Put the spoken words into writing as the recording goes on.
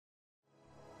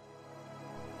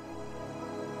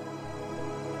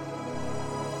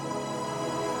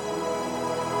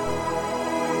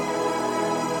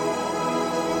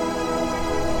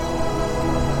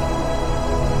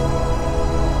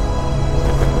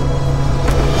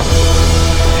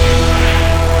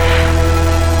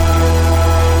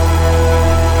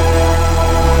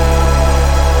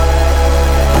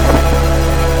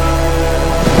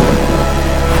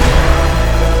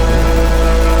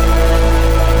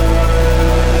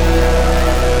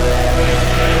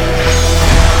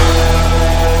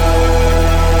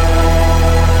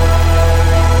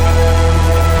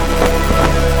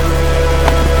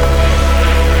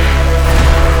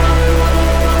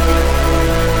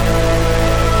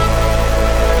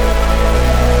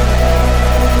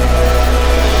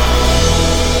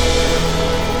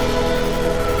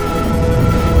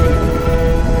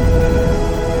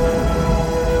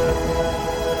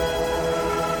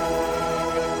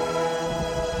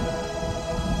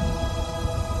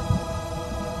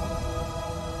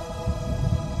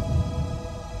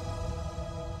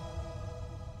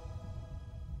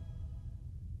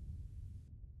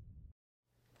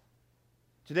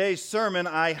Today's sermon,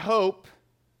 I hope,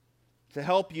 to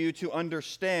help you to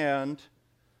understand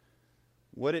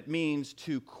what it means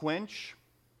to quench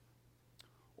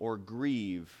or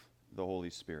grieve the Holy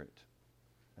Spirit.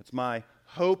 That's my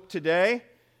hope today,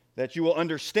 that you will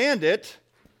understand it,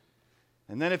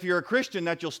 and then if you're a Christian,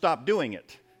 that you'll stop doing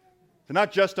it. To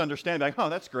not just understand, like, oh,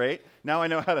 that's great. Now I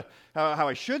know how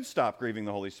I should stop grieving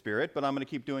the Holy Spirit, but I'm going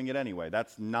to keep doing it anyway.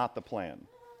 That's not the plan.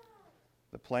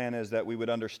 The plan is that we would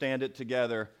understand it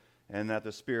together and that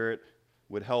the Spirit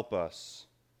would help us.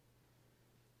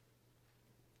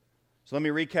 So let me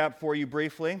recap for you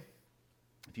briefly.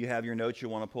 If you have your notes,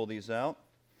 you'll want to pull these out.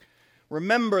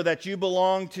 Remember that you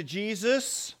belong to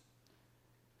Jesus,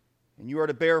 and you are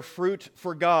to bear fruit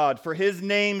for God. For His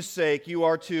name's sake, you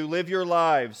are to live your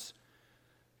lives.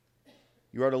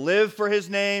 You are to live for His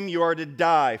name. You are to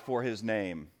die for His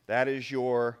name. That is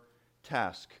your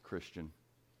task, Christian.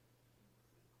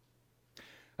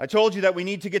 I told you that we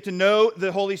need to get to know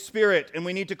the Holy Spirit, and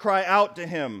we need to cry out to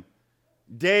Him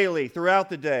daily, throughout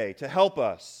the day, to help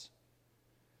us.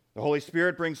 The Holy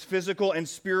Spirit brings physical and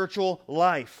spiritual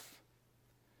life.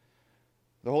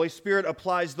 The Holy Spirit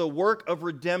applies the work of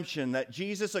redemption that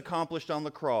Jesus accomplished on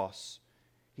the cross.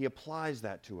 He applies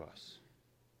that to us.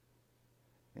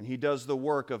 And He does the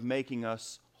work of making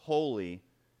us holy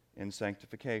in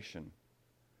sanctification.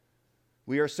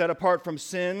 We are set apart from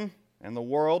sin and the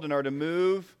world and are to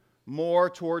move more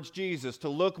towards Jesus, to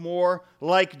look more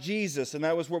like Jesus. And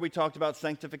that was where we talked about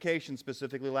sanctification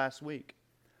specifically last week.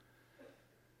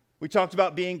 We talked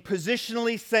about being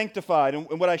positionally sanctified.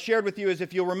 And what I shared with you is,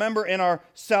 if you'll remember in our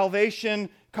salvation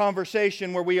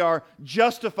conversation where we are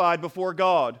justified before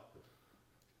God,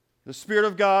 the Spirit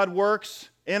of God works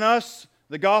in us,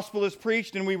 the gospel is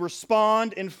preached, and we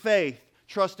respond in faith,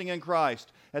 trusting in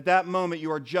Christ. At that moment,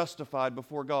 you are justified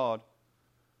before God.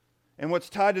 And what's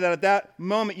tied to that, at that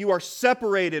moment, you are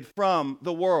separated from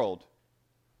the world.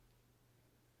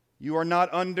 You are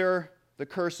not under the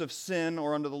curse of sin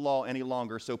or under the law any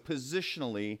longer. So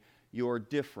positionally, you're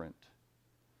different.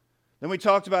 Then we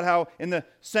talked about how in the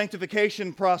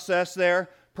sanctification process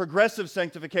there, progressive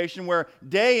sanctification, where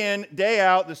day in, day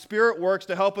out, the Spirit works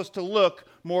to help us to look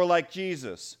more like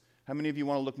Jesus. How many of you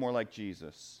want to look more like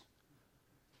Jesus?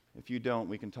 If you don't,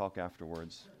 we can talk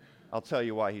afterwards. I'll tell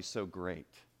you why He's so great.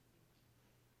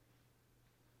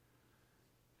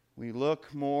 We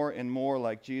look more and more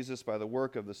like Jesus by the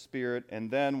work of the Spirit,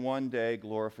 and then one day,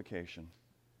 glorification,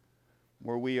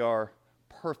 where we are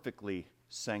perfectly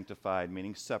sanctified,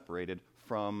 meaning separated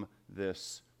from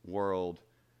this world,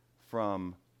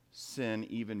 from sin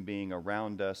even being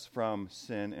around us, from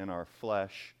sin in our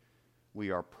flesh. We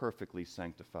are perfectly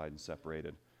sanctified and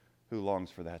separated. Who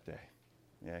longs for that day?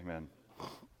 Amen.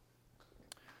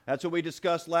 That's what we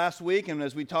discussed last week, and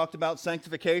as we talked about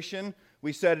sanctification,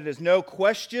 we said it is no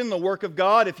question the work of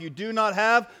God. If you do not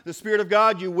have the Spirit of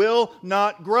God, you will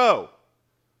not grow.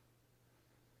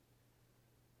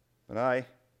 But I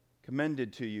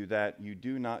commended to you that you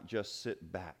do not just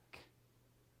sit back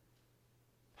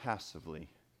passively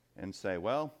and say,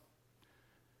 well,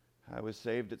 I was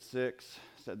saved at 6,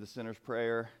 said the sinner's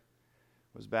prayer,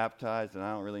 was baptized, and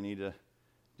I don't really need to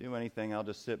do anything. I'll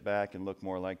just sit back and look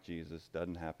more like Jesus.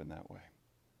 Doesn't happen that way.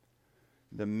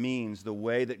 The means, the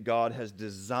way that God has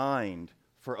designed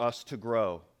for us to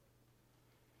grow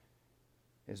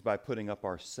is by putting up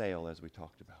our sail, as we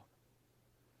talked about.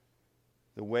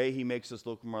 The way He makes us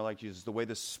look more like Jesus, the way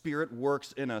the Spirit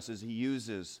works in us is He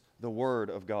uses the Word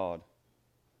of God.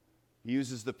 He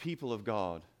uses the people of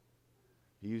God.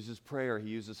 He uses prayer. He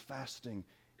uses fasting.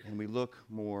 And we look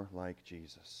more like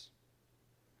Jesus.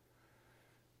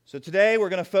 So today we're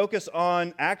going to focus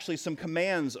on actually some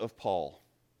commands of Paul.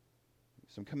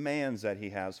 Some commands that he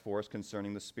has for us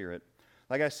concerning the Spirit.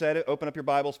 Like I said, open up your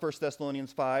Bibles, 1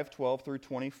 Thessalonians 5, 12 through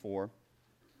 24.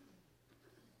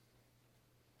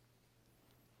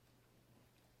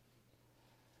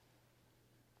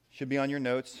 Should be on your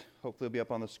notes. Hopefully it'll be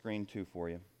up on the screen too for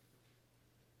you.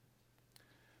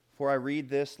 Before I read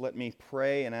this, let me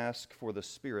pray and ask for the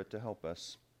Spirit to help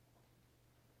us.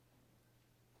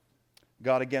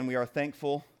 God, again, we are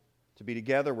thankful to be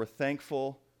together. We're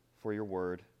thankful for your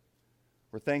word.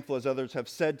 We're thankful, as others have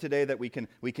said today, that we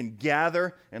can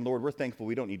gather. And Lord, we're thankful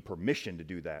we don't need permission to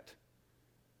do that.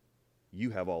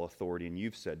 You have all authority and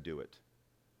you've said do it.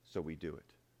 So we do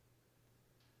it.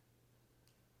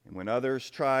 And when others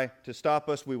try to stop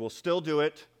us, we will still do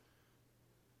it.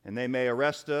 And they may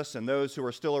arrest us, and those who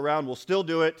are still around will still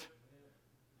do it.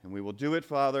 And we will do it,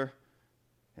 Father,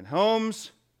 in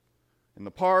homes, in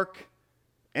the park,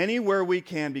 anywhere we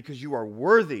can, because you are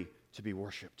worthy to be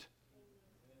worshiped.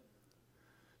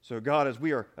 So God, as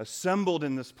we are assembled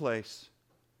in this place,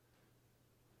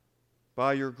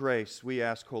 By your grace, we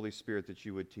ask, Holy Spirit, that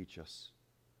you would teach us.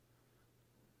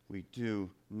 We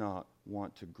do not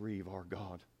want to grieve our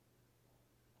God.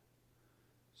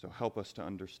 So help us to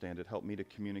understand it. Help me to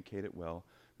communicate it well.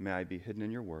 May I be hidden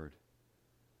in your word.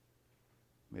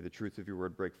 May the truth of your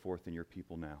word break forth in your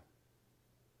people now.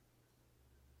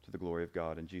 To the glory of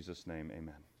God. In Jesus' name,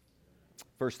 amen.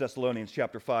 1 Thessalonians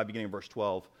chapter 5, beginning of verse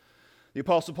 12. The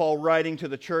Apostle Paul writing to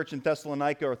the church in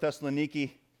Thessalonica or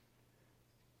Thessaloniki.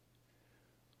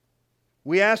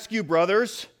 We ask you,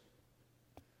 brothers,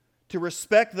 to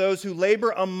respect those who labor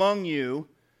among you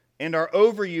and are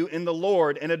over you in the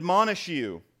Lord and admonish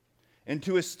you, and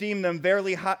to esteem them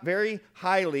very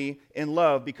highly in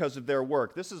love because of their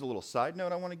work. This is a little side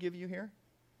note I want to give you here.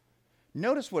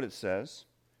 Notice what it says.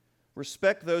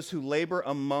 Respect those who labor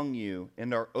among you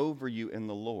and are over you in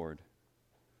the Lord.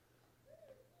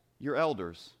 Your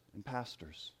elders and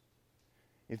pastors.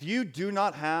 If you do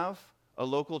not have a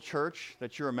local church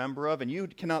that you're a member of, and you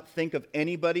cannot think of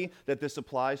anybody that this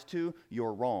applies to,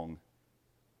 you're wrong.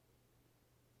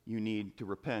 You need to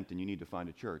repent and you need to find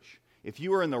a church. If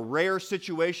you are in the rare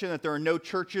situation that there are no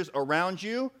churches around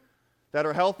you that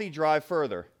are healthy, drive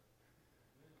further.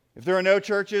 If there are no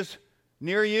churches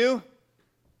near you,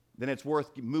 then it's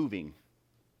worth moving.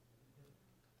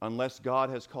 Unless God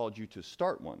has called you to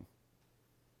start one.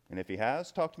 And if He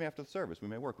has, talk to me after the service. We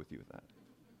may work with you with that.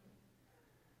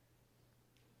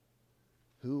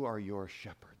 Who are your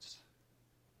shepherds?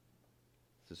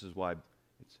 This is why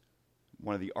it's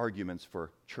one of the arguments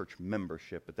for church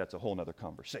membership, but that's a whole other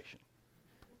conversation.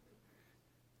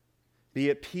 Be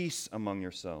at peace among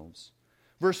yourselves.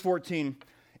 Verse 14,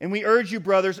 and we urge you,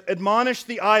 brothers, admonish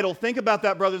the idle. Think about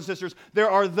that, brothers and sisters.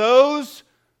 There are those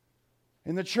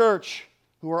in the church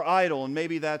who are idle, and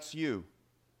maybe that's you.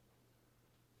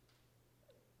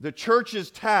 The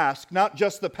church's task, not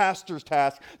just the pastor's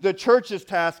task, the church's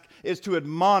task is to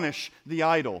admonish the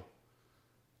idle.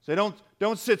 So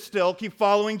don't sit still, keep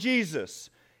following Jesus.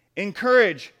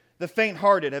 Encourage the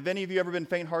faint-hearted. Have any of you ever been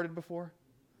faint-hearted before?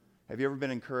 Have you ever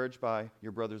been encouraged by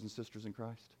your brothers and sisters in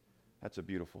Christ? That's a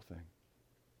beautiful thing.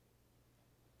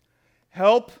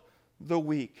 Help the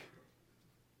weak.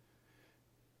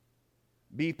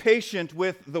 Be patient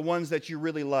with the ones that you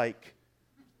really like.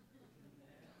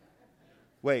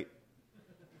 Wait.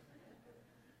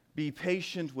 Be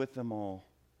patient with them all.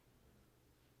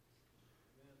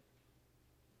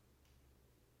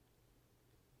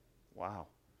 Wow.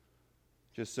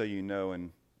 Just so you know,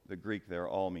 in the Greek there,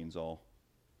 all means all.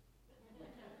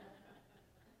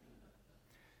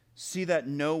 See that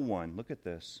no one, look at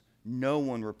this, no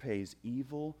one repays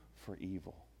evil for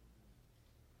evil.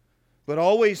 But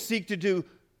always seek to do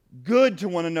good to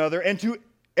one another and to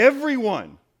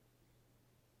everyone.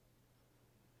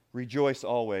 Rejoice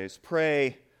always.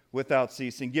 Pray without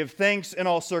ceasing. Give thanks in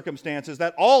all circumstances.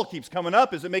 That all keeps coming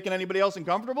up. Is it making anybody else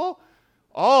uncomfortable?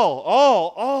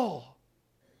 All.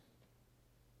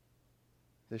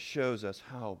 This shows us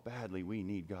how badly we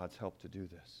need God's help to do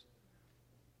this.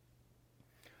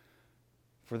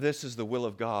 For this is the will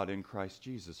of God in Christ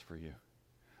Jesus for you.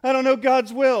 I don't know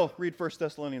God's will. Read 1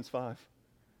 Thessalonians 5.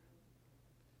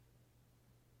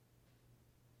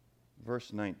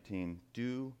 Verse 19.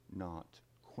 Do not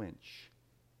quench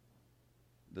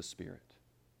the Spirit.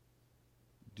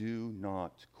 Do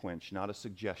not quench. Not a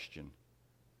suggestion.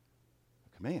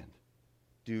 A command.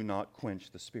 Do not quench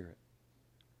the Spirit.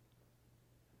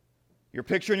 Your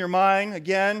picture in your mind,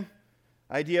 again,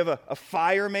 idea of a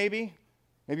fire maybe.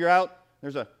 Maybe you're out.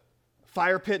 There's a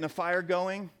fire pit and a fire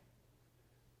going.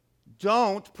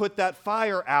 Don't put that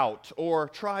fire out or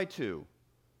try to.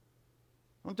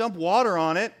 Don't dump water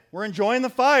on it. We're enjoying the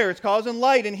fire. It's causing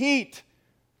light and heat.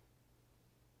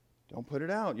 Don't put it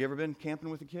out. You ever been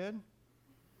camping with a kid?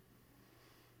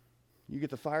 You get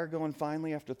the fire going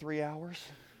finally after 3 hours?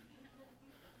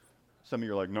 Some of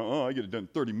you are like, no, I get it done in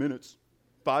 30 minutes,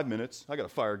 5 minutes. I got a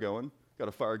fire going. Got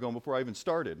a fire going before I even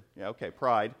started. Yeah, okay,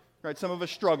 pride. Right? Some of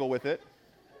us struggle with it.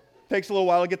 Takes a little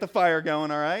while to get the fire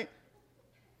going, all right?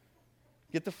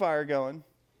 Get the fire going.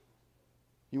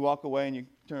 You walk away and you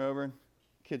turn over and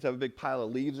kids have a big pile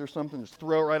of leaves or something, just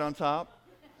throw it right on top.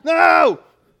 No!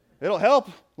 It'll help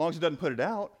as long as it doesn't put it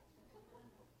out.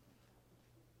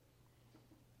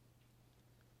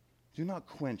 Do not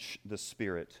quench the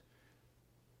Spirit.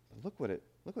 But look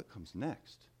what comes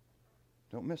next.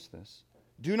 Don't miss this.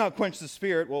 Do not quench the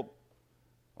Spirit. Well,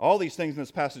 all these things in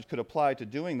this passage could apply to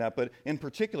doing that, but in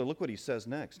particular, look what he says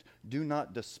next. Do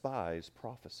not despise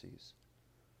prophecies.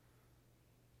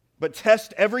 But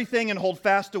test everything and hold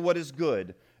fast to what is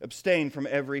good. Abstain from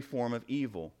every form of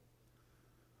evil.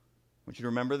 I want you to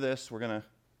remember this. We're going to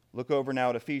Look over now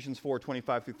at Ephesians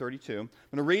 4:25 through 32. I'm going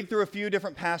to read through a few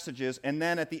different passages, and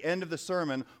then at the end of the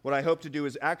sermon, what I hope to do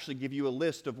is actually give you a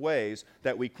list of ways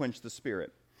that we quench the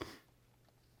Spirit.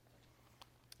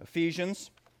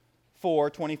 Ephesians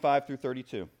 4:25 through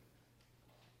 32.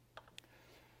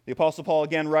 The Apostle Paul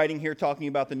again writing here, talking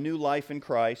about the new life in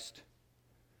Christ.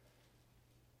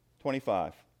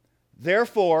 25.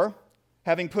 Therefore,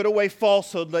 having put away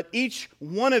falsehood, let each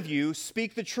one of you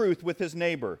speak the truth with his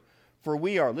neighbor. For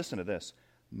we are, listen to this,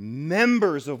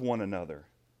 members of one another.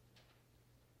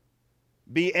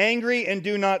 Be angry and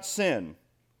do not sin.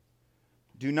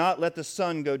 Do not let the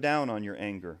sun go down on your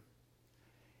anger.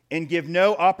 And give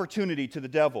no opportunity to the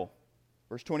devil.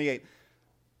 Verse 28.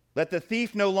 Let the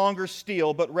thief no longer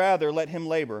steal, but rather let him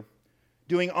labor,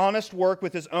 doing honest work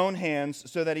with his own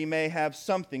hands, so that he may have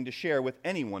something to share with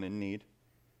anyone in need.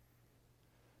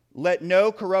 Let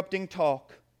no corrupting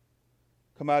talk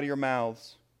come out of your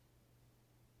mouths,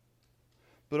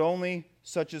 but only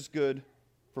such as good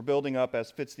for building up as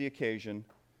fits the occasion,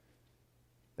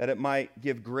 that it might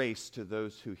give grace to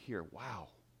those who hear. Wow.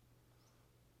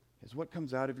 Is what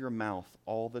comes out of your mouth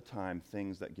all the time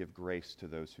things that give grace to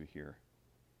those who hear?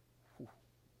 Whew.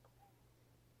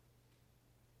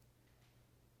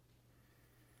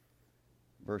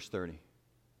 Verse 30.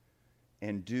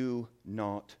 And do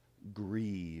not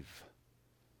grieve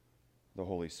the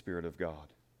Holy Spirit of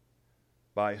God,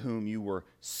 by whom you were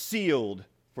sealed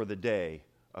for the day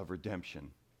of redemption.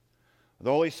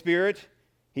 The Holy Spirit,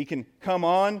 He can come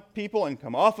on people and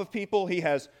come off of people. He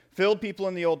has filled people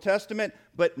in the Old Testament,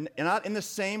 but not in the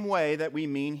same way that we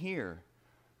mean here.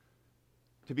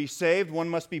 To be saved, one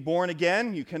must be born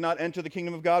again. You cannot enter the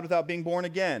kingdom of God without being born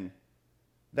again.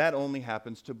 That only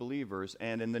happens to believers.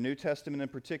 And in the New Testament in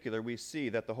particular, we see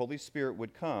that the Holy Spirit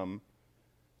would come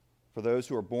for those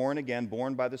who are born again,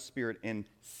 born by the Spirit, and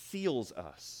seals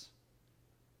us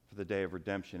for the day of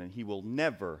redemption. And He will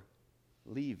never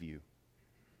leave you.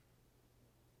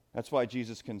 That's why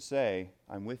Jesus can say,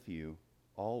 I'm with you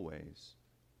always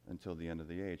until the end of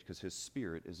the age, because His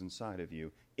Spirit is inside of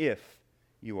you if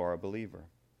you are a believer.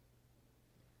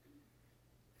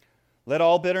 Let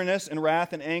all bitterness and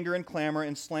wrath and anger and clamor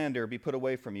and slander be put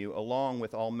away from you, along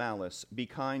with all malice. Be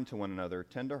kind to one another,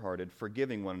 tender-hearted,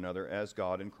 forgiving one another, as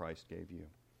God in Christ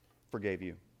forgave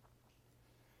you.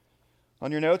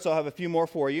 On your notes, I'll have a few more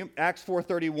for you. Acts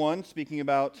 4:31, speaking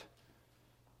about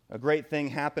a great thing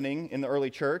happening in the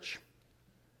early church.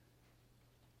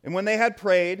 And when they had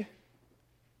prayed,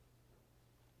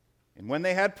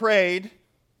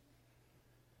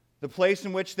 the place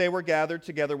in which they were gathered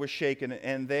together was shaken,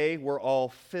 and they were all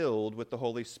filled with the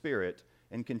Holy Spirit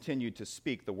and continued to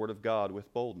speak the word of God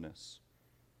with boldness.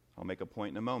 I'll make a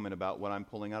point in a moment about what I'm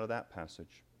pulling out of that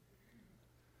passage.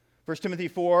 1 Timothy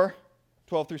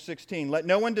 4:12 through 16. Let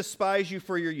no one despise you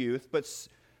for your youth, but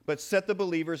set the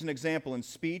believers an example in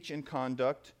speech and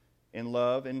conduct, in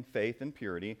love and faith and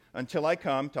purity. Until I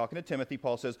come, talking to Timothy,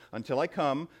 Paul says, until I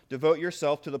come, devote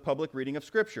yourself to the public reading of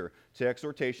Scripture, to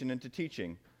exhortation and to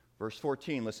teaching. Verse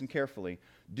 14, listen carefully.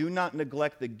 Do not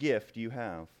neglect the gift you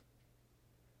have,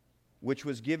 which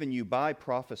was given you by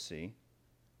prophecy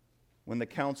when the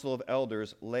council of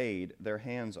elders laid their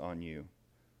hands on you.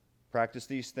 Practice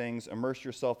these things, immerse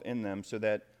yourself in them, so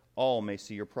that all may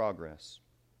see your progress.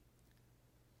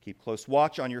 Keep close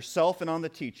watch on yourself and on the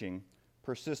teaching.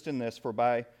 Persist in this, for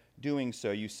by doing so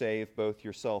you save both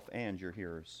yourself and your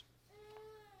hearers.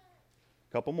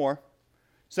 A couple more.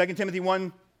 2 Timothy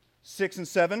 1:6 and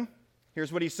 7.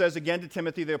 Here's what he says again to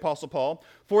Timothy, the Apostle Paul.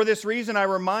 For this reason I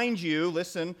remind you,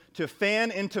 listen, to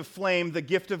fan into flame the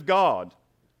gift of God.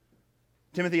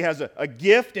 Timothy has a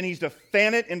gift, and he's to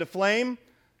fan it into flame,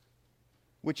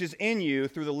 which is in you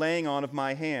through the laying on of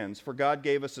my hands. For God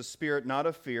gave us a spirit not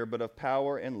of fear, but of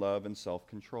power and love and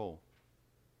self-control.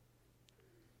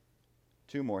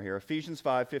 Two more here. Ephesians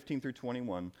 5:15 through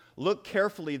 21. Look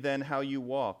carefully then how you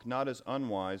walk, not as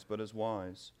unwise, but as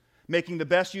wise, making the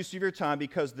best use of your time,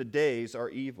 because the days are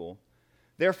evil.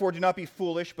 Therefore do not be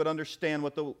foolish, but understand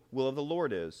what the will of the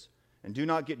Lord is. And do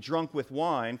not get drunk with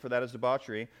wine, for that is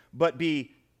debauchery, but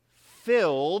be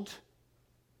filled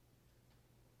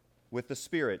with the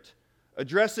Spirit,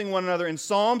 addressing one another in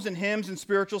psalms and hymns and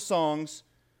spiritual songs,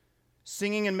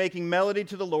 singing and making melody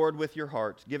to the Lord with your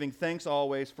heart, giving thanks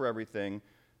always for everything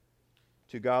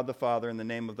to God the Father in the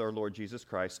name of our Lord Jesus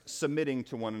Christ, submitting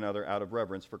to one another out of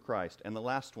reverence for Christ. And the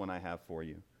last one I have for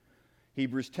you,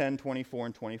 Hebrews 10:24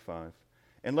 and 25.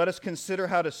 And let us consider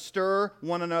how to stir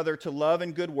one another to love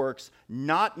and good works,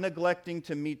 not neglecting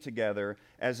to meet together,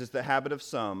 as is the habit of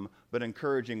some, but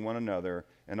encouraging one another,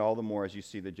 and all the more as you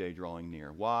see the day drawing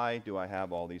near. Why do I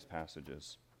have all these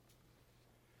passages?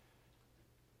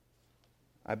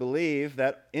 I believe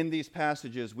that in these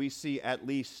passages we see at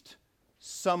least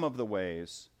some of the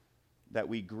ways that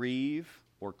we grieve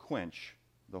or quench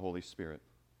the Holy Spirit.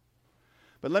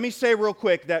 But let me say real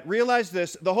quick that realize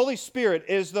this, the Holy Spirit,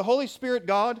 is the Holy Spirit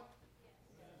God?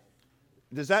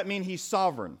 Does that mean He's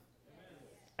sovereign?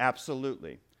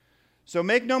 Absolutely. So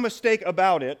make no mistake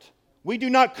about it, we do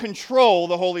not control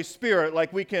the Holy Spirit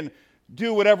like we can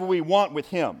do whatever we want with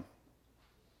Him.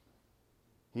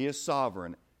 He is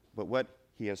sovereign, but what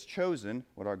He has chosen,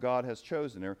 what our God has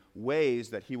chosen, are ways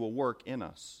that He will work in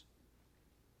us,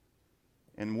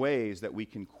 and ways that we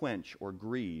can quench or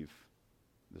grieve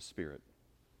the Spirit.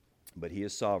 But He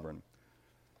is sovereign.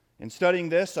 In studying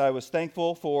this, I was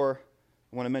thankful for,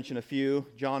 I want to mention a few,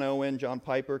 John Owen, John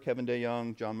Piper, Kevin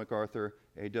DeYoung, John MacArthur,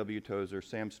 A.W. Tozer,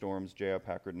 Sam Storms, J.I.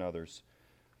 Packard, and others,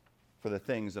 for the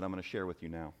things that I'm going to share with you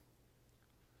now.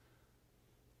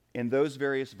 In those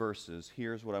various verses,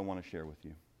 here's what I want to share with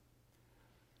you.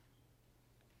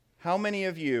 How many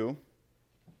of you,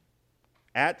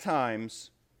 at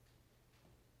times,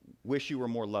 wish you were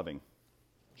more loving?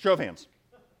 Show of hands.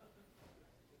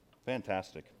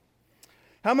 Fantastic.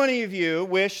 How many of you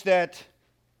wish that,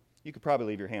 you could probably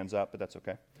leave your hands up, but that's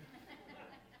okay.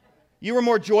 You were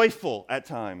more joyful at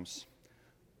times.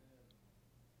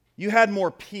 You had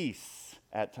more peace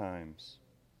at times.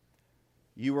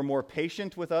 You were more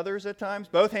patient with others at times.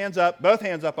 Both hands up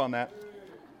on that.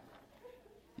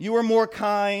 You were more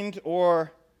kind,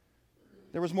 or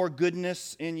there was more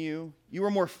goodness in you. You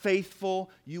were more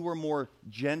faithful. You were more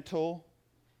gentle.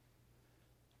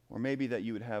 Or maybe that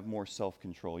you would have more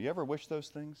self-control. You ever wish those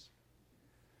things?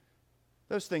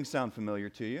 Those things sound familiar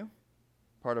to you.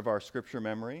 Part of our scripture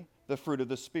memory. The fruit of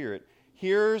the Spirit.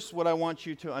 Here's what I want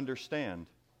you to understand.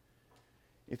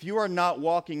 If you are not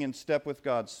walking in step with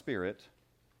God's Spirit,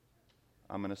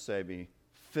 I'm going to say be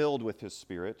filled with His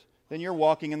Spirit, then you're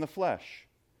walking in the flesh.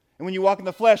 And when you walk in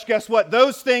the flesh, guess what?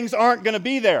 Those things aren't going to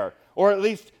be there. Or at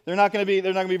least they're not going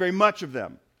to be very much of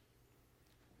them.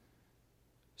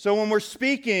 So when we're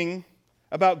speaking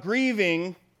about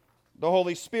grieving the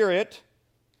Holy Spirit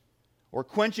or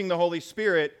quenching the Holy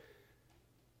Spirit,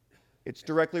 it's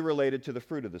directly related to the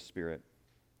fruit of the Spirit.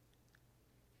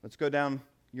 Let's go down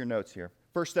your notes here.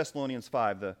 1 Thessalonians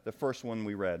 5, the first one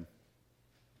we read.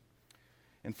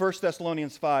 In 1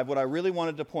 Thessalonians 5, what I really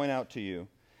wanted to point out to you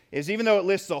is even though it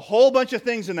lists a whole bunch of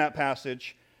things in that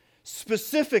passage,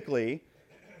 specifically,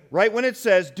 right when it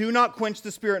says, do not quench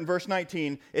the Spirit in verse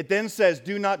 19, it then says,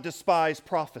 do not despise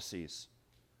prophecies,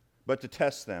 but to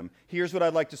test them. Here's what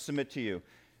I'd like to submit to you.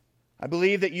 I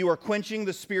believe that you are quenching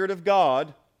the Spirit of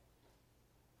God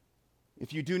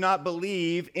if you do not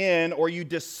believe in or you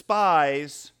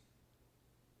despise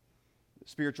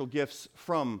spiritual gifts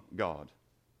from God.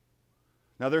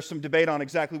 Now, there's some debate on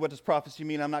exactly what does prophecy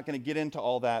mean. I'm not going to get into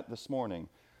all that this morning.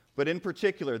 But in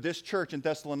particular, this church in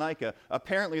Thessalonica,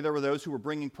 apparently there were those who were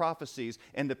bringing prophecies,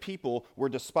 and the people were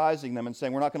despising them and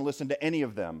saying, we're not going to listen to any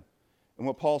of them. And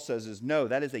what Paul says is, no,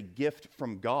 that is a gift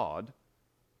from God.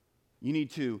 You need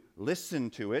to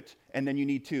listen to it, and then you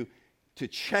need to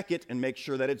check it and make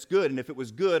sure that it's good. And if it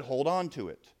was good, hold on to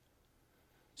it.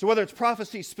 So whether it's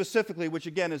prophecy specifically, which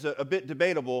again is a bit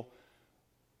debatable,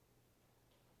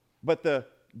 but the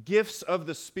gifts of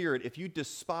the Spirit, if you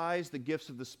despise the gifts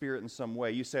of the Spirit in some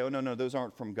way, you say, oh, no, those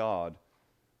aren't from God.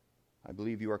 I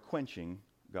believe you are quenching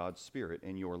God's Spirit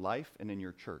in your life and in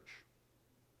your church.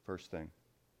 First thing.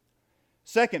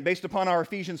 Second, based upon our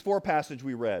Ephesians 4 passage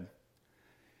we read,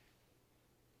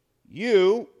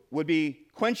 you would be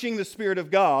quenching the Spirit of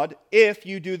God if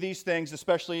you do these things,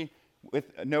 especially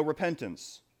with no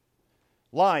repentance.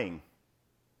 Lying.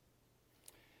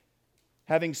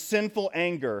 Having sinful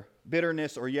anger,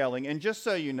 bitterness, or yelling. And just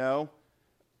so you know,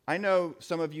 I know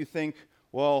some of you think,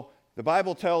 well, the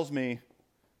Bible tells me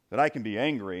that I can be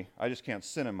angry. I just can't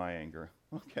sin in my anger.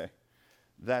 Okay,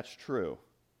 that's true.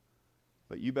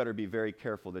 But you better be very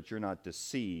careful that you're not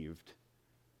deceived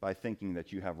by thinking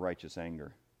that you have righteous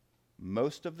anger.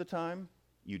 Most of the time,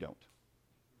 you don't.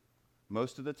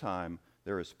 Most of the time,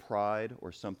 there is pride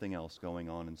or something else going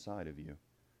on inside of you.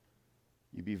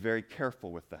 You be very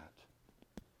careful with that.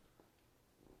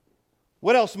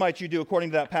 What else might you do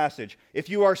according to that passage? If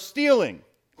you are stealing,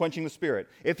 quenching the Spirit.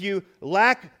 If you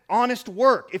lack honest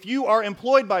work. If you are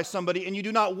employed by somebody and you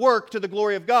do not work to the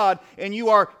glory of God and you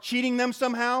are cheating them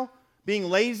somehow, being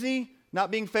lazy, not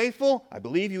being faithful, I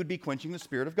believe you would be quenching the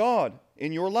Spirit of God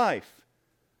in your life.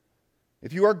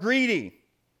 If you are greedy,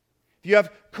 if you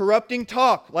have corrupting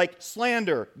talk like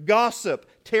slander, gossip,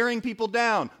 tearing people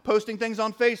down, posting things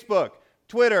on Facebook,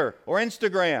 Twitter, or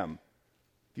Instagram,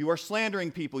 if you are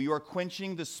slandering people, you are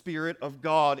quenching the Spirit of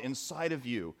God inside of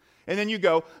you. And then you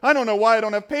go, I don't know why I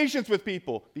don't have patience with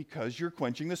people. Because you're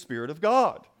quenching the Spirit of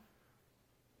God.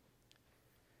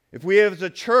 If we as a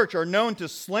church are known to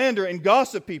slander and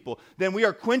gossip people, then we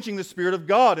are quenching the Spirit of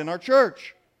God in our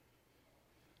church.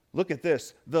 Look at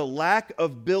this. The lack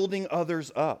of building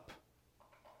others up.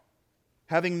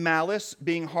 Having malice,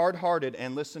 being hard-hearted,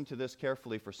 and listen to this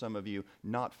carefully for some of you,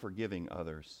 not forgiving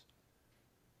others.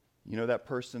 You know that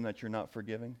person that you're not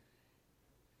forgiving?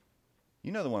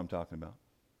 You know the one I'm talking about.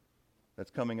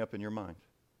 That's coming up in your mind.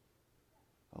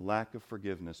 A lack of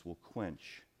forgiveness will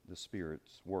quench the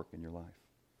Spirit's work in your life.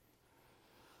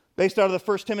 Based out of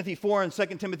the 1 Timothy 4 and 2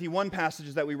 Timothy 1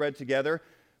 passages that we read together,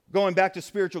 going back to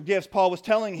spiritual gifts, Paul was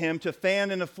telling him to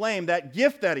fan and aflame that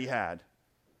gift that he had.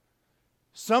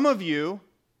 Some of you,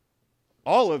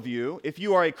 all of you, if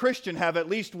you are a Christian, have at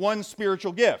least one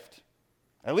spiritual gift.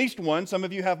 At least one. Some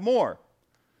of you have more.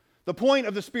 The point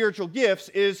of the spiritual gifts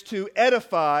is to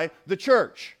edify the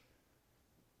church.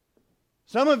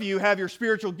 Some of you have your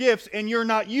spiritual gifts and you're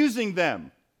not using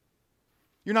them.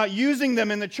 You're not using them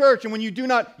in the church. And when you do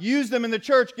not use them in the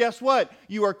church, guess what?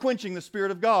 You are quenching the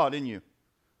Spirit of God in you.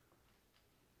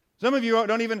 Some of you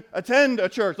don't even attend a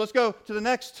church. Let's go to the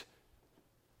next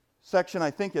section,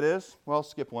 I think it is. Well, I'll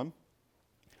skip one.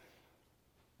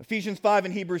 Ephesians 5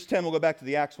 and Hebrews 10. We'll go back to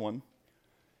the Acts one.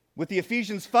 With the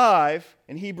Ephesians 5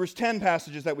 and Hebrews 10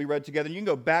 passages that we read together, you can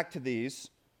go back to these.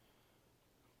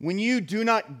 When you do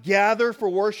not gather for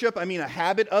worship, I mean a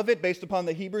habit of it based upon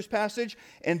the Hebrews passage,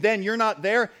 and then you're not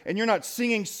there and you're not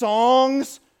singing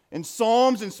songs and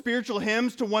psalms and spiritual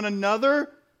hymns to one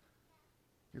another,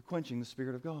 you're quenching the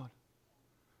Spirit of God.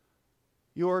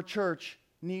 Your church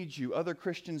needs you. Other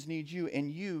Christians need you,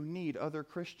 and you need other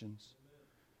Christians.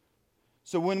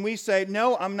 So when we say,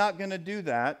 no, I'm not going to do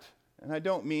that, and I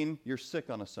don't mean you're sick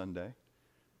on a Sunday.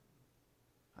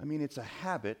 I mean it's a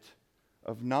habit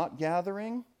of not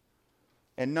gathering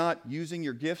and not using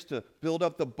your gifts to build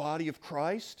up the body of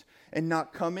Christ and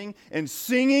not coming and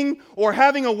singing or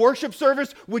having a worship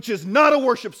service, which is not a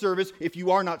worship service if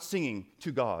you are not singing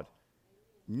to God.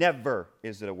 Never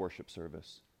is it a worship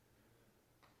service.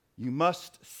 You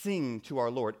must sing to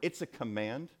our Lord. It's a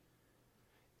command.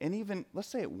 And even, let's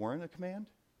say it weren't a command.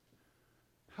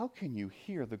 How can you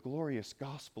hear the glorious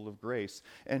gospel of grace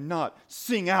and not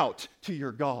sing out to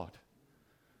your God?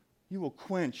 You will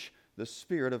quench the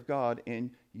Spirit of God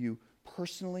in you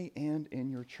personally and in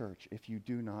your church if you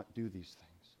do not do these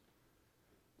things.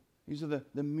 These are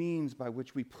the means by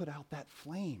which we put out that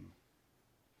flame.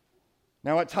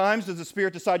 Now, at times, does the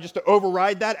Spirit decide just to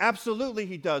override that? Absolutely,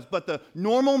 He does. But the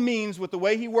normal means with the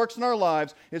way He works in our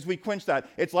lives is we quench that.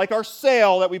 It's like our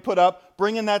sail that we put up,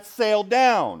 bringing that sail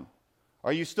down.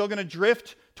 Are you still going to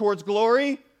drift towards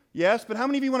glory? Yes, but how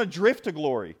many of you want to drift to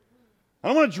glory? I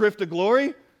don't want to drift to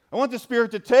glory. I want the Spirit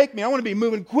to take me. I want to be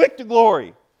moving quick to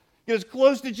glory. Get as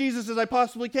close to Jesus as I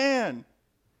possibly can.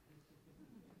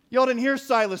 Y'all didn't hear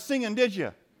Silas singing, did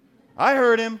you? I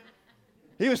heard him.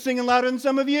 He was singing louder than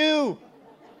some of you.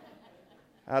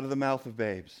 Out of the mouth of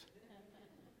babes.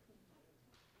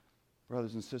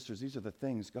 Brothers and sisters, these are the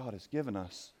things God has given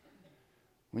us.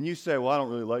 When you say, well, I don't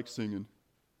really like singing.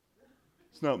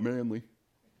 It's not manly.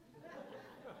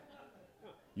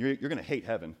 You're going to hate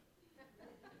heaven.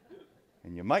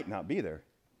 And you might not be there.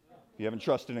 If you haven't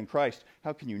trusted in Christ,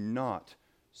 how can you not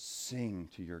sing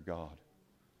to your God?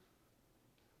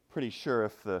 Pretty sure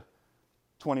if the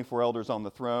 24 elders on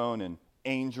the throne and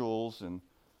angels and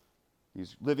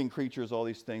these living creatures, all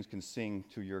these things can sing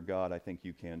to your God, I think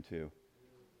you can too.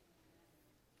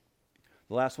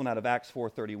 The last one out of Acts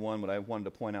 4:31, what I wanted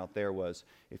to point out there was,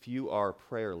 if you are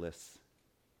prayerless,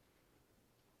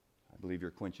 I believe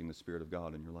you're quenching the Spirit of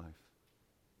God in your life.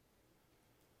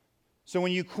 So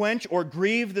when you quench or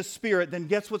grieve the Spirit, then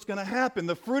guess what's going to happen?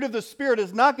 The fruit of the Spirit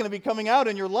is not going to be coming out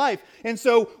in your life. And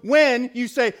so when you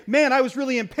say, man, I was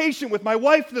really impatient with my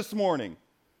wife this morning,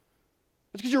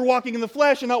 it's because you're walking in the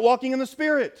flesh and not walking in the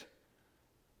Spirit.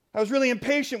 I was really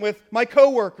impatient with my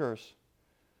coworkers.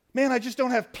 Man, I just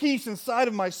don't have peace inside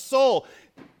of my soul.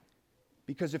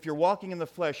 Because if you're walking in the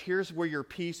flesh, here's where your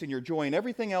peace and your joy and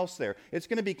everything else there, it's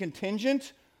going to be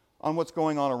contingent on what's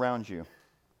going on around you.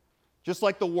 Just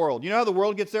like the world. You know how the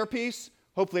world gets their peace?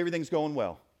 Hopefully everything's going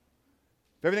well.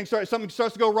 If something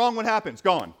starts to go wrong, what happens?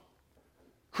 Gone.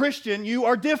 Christian, you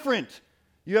are different.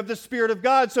 You have the Spirit of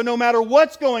God, so no matter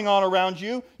what's going on around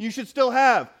you, you should still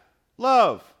have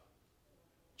love,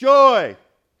 joy,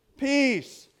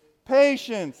 peace,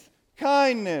 patience,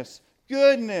 kindness,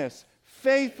 goodness,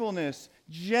 faithfulness,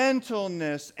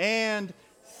 gentleness, and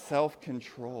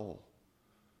self-control.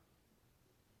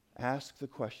 Ask the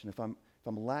question, if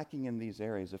I'm lacking in these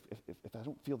areas, if I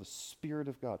don't feel the Spirit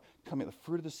of God coming, the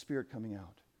fruit of the Spirit coming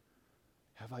out,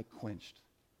 have I quenched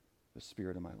the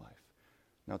Spirit in my life?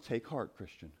 Now take heart,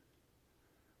 Christian.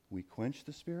 We quench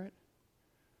the Spirit,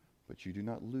 but you do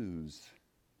not lose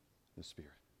the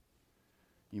Spirit.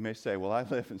 You may say, well, I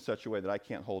live in such a way that I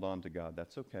can't hold on to God.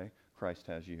 That's okay. Christ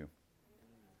has you.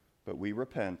 But we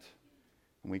repent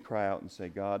and we cry out and say,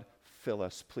 God, fill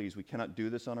us, please. We cannot do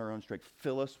this on our own strength.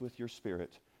 Fill us with your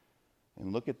Spirit.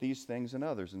 And look at these things and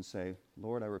others and say,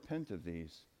 Lord, I repent of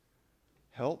these.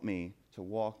 Help me to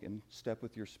walk in step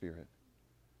with your Spirit.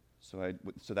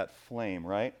 So that flame,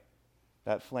 right?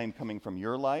 That flame coming from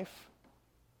your life,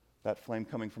 that flame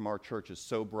coming from our church is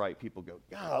so bright, people go,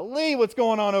 golly, what's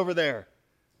going on over there?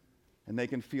 And they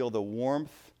can feel the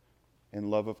warmth and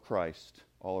love of Christ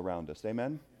all around us.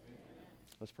 Amen?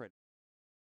 Let's pray.